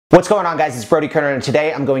What's going on, guys? It's Brody Kerner, and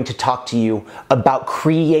today I'm going to talk to you about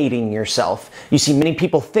creating yourself. You see, many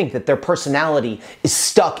people think that their personality is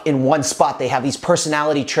stuck in one spot. They have these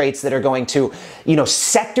personality traits that are going to,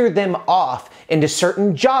 sector them off into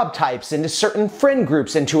certain job types, into certain friend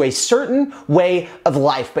groups, into a certain way of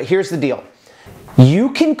life. But here's the deal.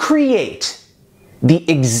 You can create the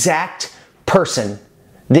exact person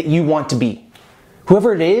that you want to be.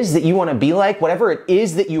 Whoever it is that you want to be like, whatever it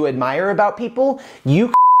is that you admire about people,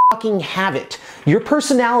 you fucking have it. Your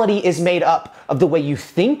personality is made up of the way you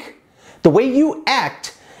think, the way you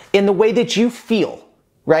act, and the way that you feel,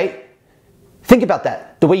 right? Think about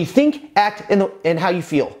that. The way you think, act, and how you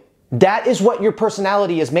feel. That is what your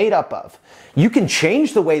personality is made up of. You can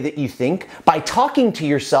change the way that you think by talking to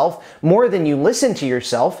yourself more than you listen to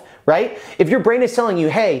yourself, right? If your brain is telling you,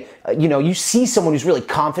 hey, you see someone who's really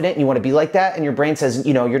confident and you want to be like that, and your brain says,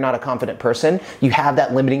 you're not a confident person, you have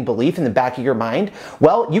that limiting belief in the back of your mind,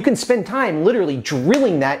 well, you can spend time literally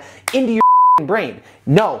drilling that into your brain.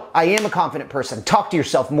 No, I am a confident person. Talk to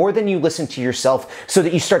yourself more than you listen to yourself so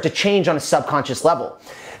that you start to change on a subconscious level.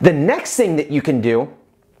 The next thing that you can do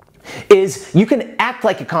is you can act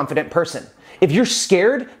like a confident person. If you're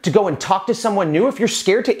scared to go and talk to someone new, if you're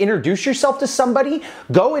scared to introduce yourself to somebody,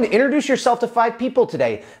 go and introduce yourself to 5 people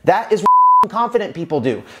today. That is what confident people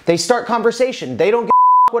do. They start conversation. They don't give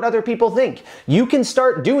a what other people think. You can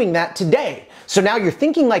start doing that today. So now you're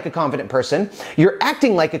thinking like a confident person. You're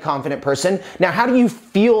acting like a confident person. Now, how do you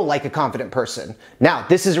feel like a confident person? Now,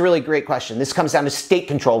 this is a really great question. This comes down to state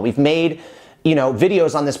control. We've made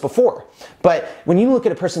videos on this before. But when you look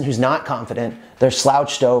at a person who's not confident, they're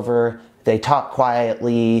slouched over, they talk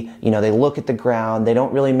quietly, they look at the ground, they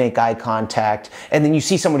don't really make eye contact. And then you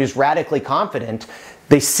see someone who's radically confident,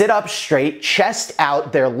 they sit up straight, chest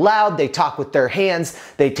out, they're loud, they talk with their hands,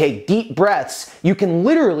 they take deep breaths. You can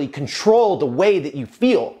literally control the way that you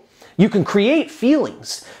feel. You can create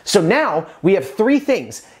feelings. So now we have 3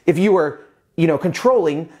 things. If you are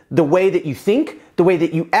controlling the way that you think, the way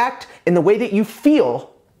that you act, and the way that you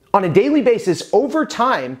feel on a daily basis, over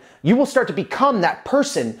time, you will start to become that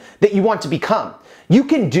person that you want to become. You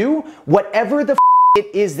can do whatever the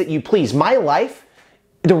it is that you please. My life,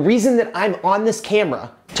 the reason that I'm on this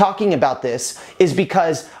camera talking about this is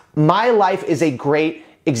because my life is a great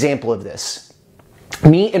example of this.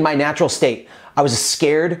 Me in my natural state, I was a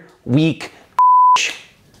scared, weak,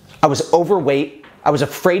 I was overweight, I was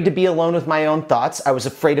afraid to be alone with my own thoughts. I was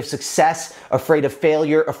afraid of success, afraid of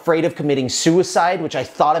failure, afraid of committing suicide, which I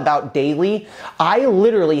thought about daily. I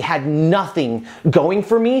literally had nothing going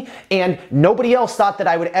for me, and nobody else thought that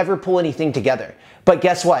I would ever pull anything together. But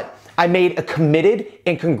guess what? I made a committed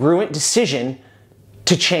and congruent decision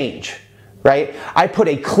to change, right? I put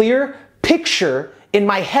a clear picture in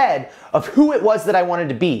my head of who it was that I wanted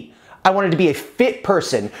to be. I wanted to be a fit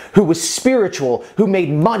person who was spiritual, who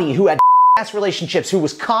made money, who had relationships, who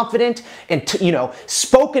was confident and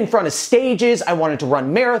spoke in front of stages. I wanted to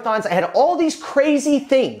run marathons. I had all these crazy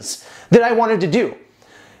things that I wanted to do.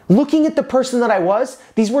 Looking at the person that I was,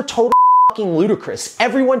 these were totally fucking ludicrous.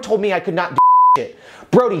 Everyone told me I could not do shit.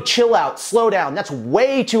 Brody, chill out, slow down. That's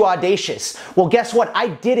way too audacious. Well, guess what? I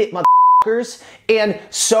did it, motherfuckers, and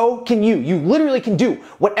so can you. You literally can do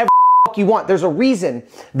whatever you want. There's a reason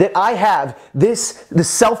that I have the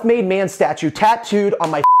self-made man statue tattooed on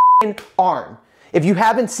my arm. If you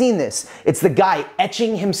haven't seen this, it's the guy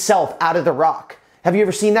etching himself out of the rock. Have you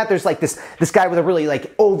ever seen that? There's like this guy with a really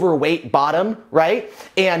overweight bottom, right?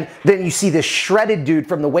 And then you see this shredded dude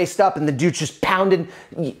from the waist up, and the dude's just pounding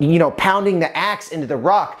the axe into the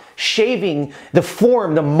rock, shaving the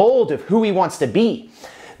form, the mold of who he wants to be.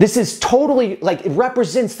 This is totally it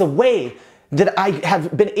represents the way that I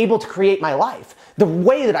have been able to create my life. The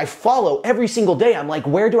way that I follow every single day. I'm like,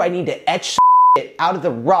 where do I need to etch it out of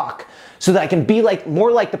the rock so that I can be more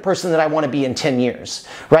like the person that I want to be in 10 years,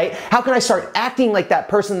 right? How can I start acting like that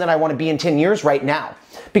person that I want to be in 10 years right now?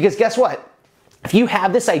 Because guess what? If you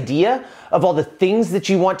have this idea of all the things that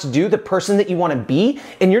you want to do, the person that you want to be,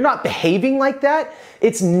 and you're not behaving like that,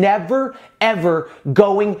 it's never, ever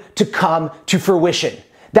going to come to fruition.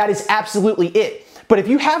 That is absolutely it. But if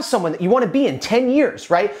you have someone that you want to be in 10 years,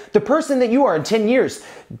 right? The person that you are in 10 years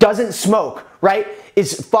doesn't smoke, right?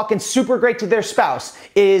 Is fucking super great to their spouse,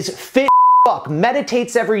 is fit fuck,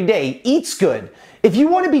 meditates every day, eats good. If you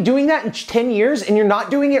want to be doing that in 10 years and you're not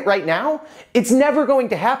doing it right now, it's never going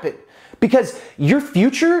to happen. Because your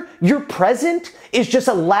future, your present, is just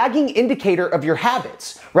a lagging indicator of your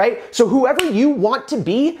habits, right? So whoever you want to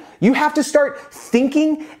be, you have to start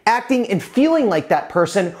thinking, acting, and feeling like that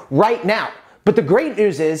person right now. But the great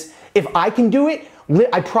news is, if I can do it,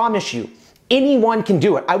 I promise you, anyone can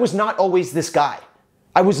do it. I was not always this guy.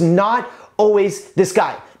 I was not always this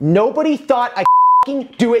guy. Nobody thought I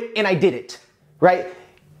fucking do it and I did it, right?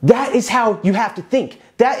 That is how you have to think.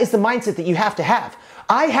 That is the mindset that you have to have.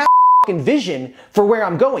 I have a fucking vision for where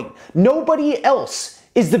I'm going. Nobody else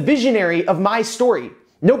is the visionary of my story.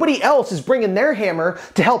 Nobody else is bringing their hammer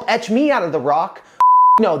to help etch me out of the rock.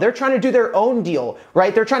 No, they're trying to do their own deal,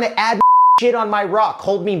 right? They're trying to add shit on my rock,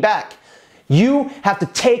 hold me back. You have to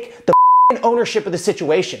take the ownership of the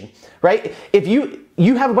situation, right? If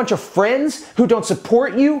you have a bunch of friends who don't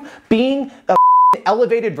support you being a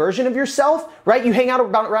elevated version of yourself, right? You hang out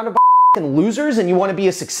around a losers and you want to be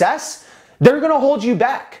a success, they're going to hold you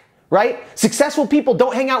back, right? Successful people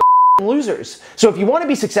don't hang out with losers. So if you want to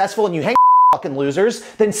be successful and you hang out with losers,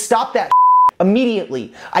 then stop that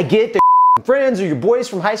immediately. I get the friends or your boys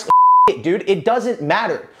from high school, dude, it doesn't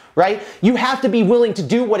matter, right? You have to be willing to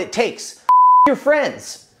do what it takes. Your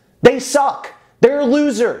friends, they suck. They're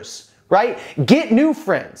losers, right? Get new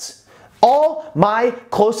friends. All my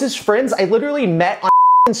closest friends, I literally met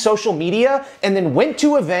on social media and then went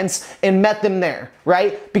to events and met them there,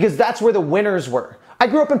 right? Because that's where the winners were. I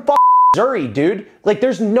grew up in Missouri, dude. Like,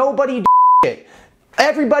 there's nobody shit.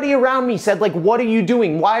 Everybody around me said, like, what are you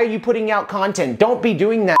doing? Why are you putting out content? Don't be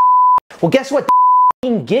doing that. Well, guess what?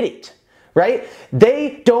 They get it, right?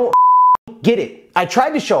 They don't get it. I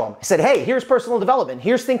tried to show them. I said, hey, here's personal development.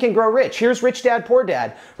 Here's Think and Grow Rich. Here's Rich Dad, Poor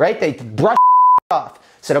Dad, right? They brushed off.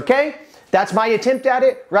 Said, okay, that's my attempt at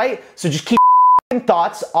it, right? So just keep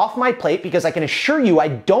thoughts off my plate because I can assure you I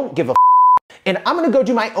don't give a and I'm going to go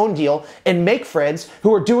do my own deal and make friends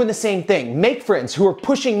who are doing the same thing. Make friends who are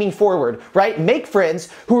pushing me forward, right? Make friends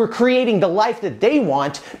who are creating the life that they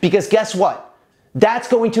want because guess what? That's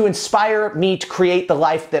going to inspire me to create the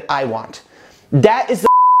life that I want. That is the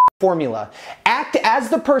formula. Act as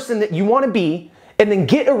the person that you want to be and then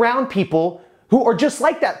get around people who are just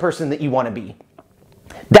like that person that you want to be.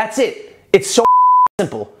 That's it. It's so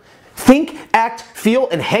simple. Think, act, feel,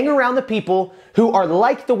 and hang around the people who are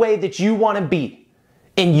like the way that you want to be.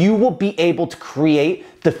 And you will be able to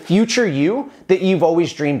create the future you that you've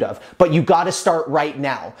always dreamed of. But you got to start right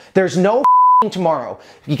now. There's no tomorrow.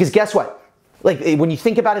 Because guess what? Like, when you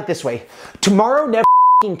think about it this way, tomorrow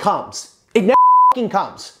never comes. It never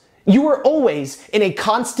comes. You are always in a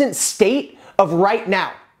constant state of right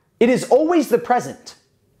now. It is always the present.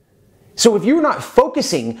 So if you're not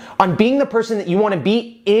focusing on being the person that you want to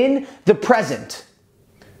be in the present,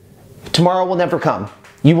 tomorrow will never come.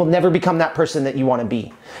 You will never become that person that you want to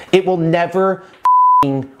be. It will never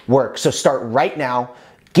work. So start right now.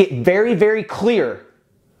 Get very, very clear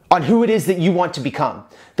on who it is that you want to become.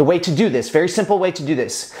 The way to do this, very simple way to do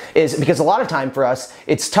this, is because a lot of time for us,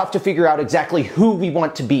 it's tough to figure out exactly who we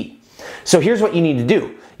want to be. So here's what you need to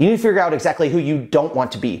do. You need to figure out exactly who you don't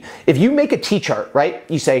want to be. If you make a T-chart, right?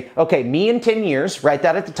 You say, okay, me in 10 years, write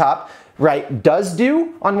that at the top, right? Does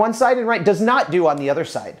do on one side and right does not do on the other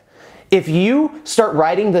side. If you start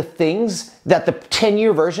writing the things that the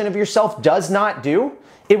 10-year version of yourself does not do,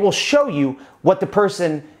 it will show you what the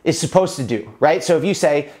person is supposed to do, right? So if you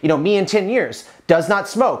say, you know, me in 10 years, does not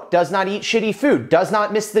smoke, does not eat shitty food, does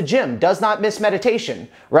not miss the gym, does not miss meditation,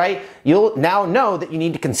 right? You'll now know that you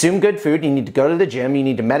need to consume good food, you need to go to the gym, you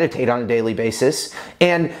need to meditate on a daily basis,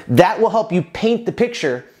 and that will help you paint the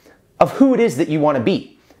picture of who it is that you want to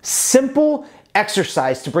be. Simple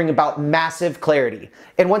exercise to bring about massive clarity.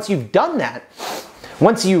 And once you've done that,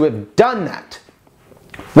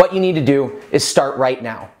 what you need to do is start right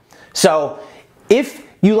now. So if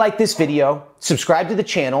you like this video, subscribe to the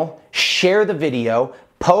channel, share the video,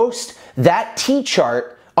 post that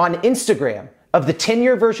T-chart on Instagram of the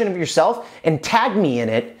 10-year version of yourself and tag me in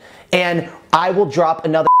it, and I will drop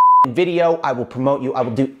another video. I will promote you. I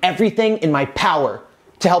will do everything in my power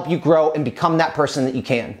to help you grow and become that person that you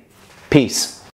can. Peace.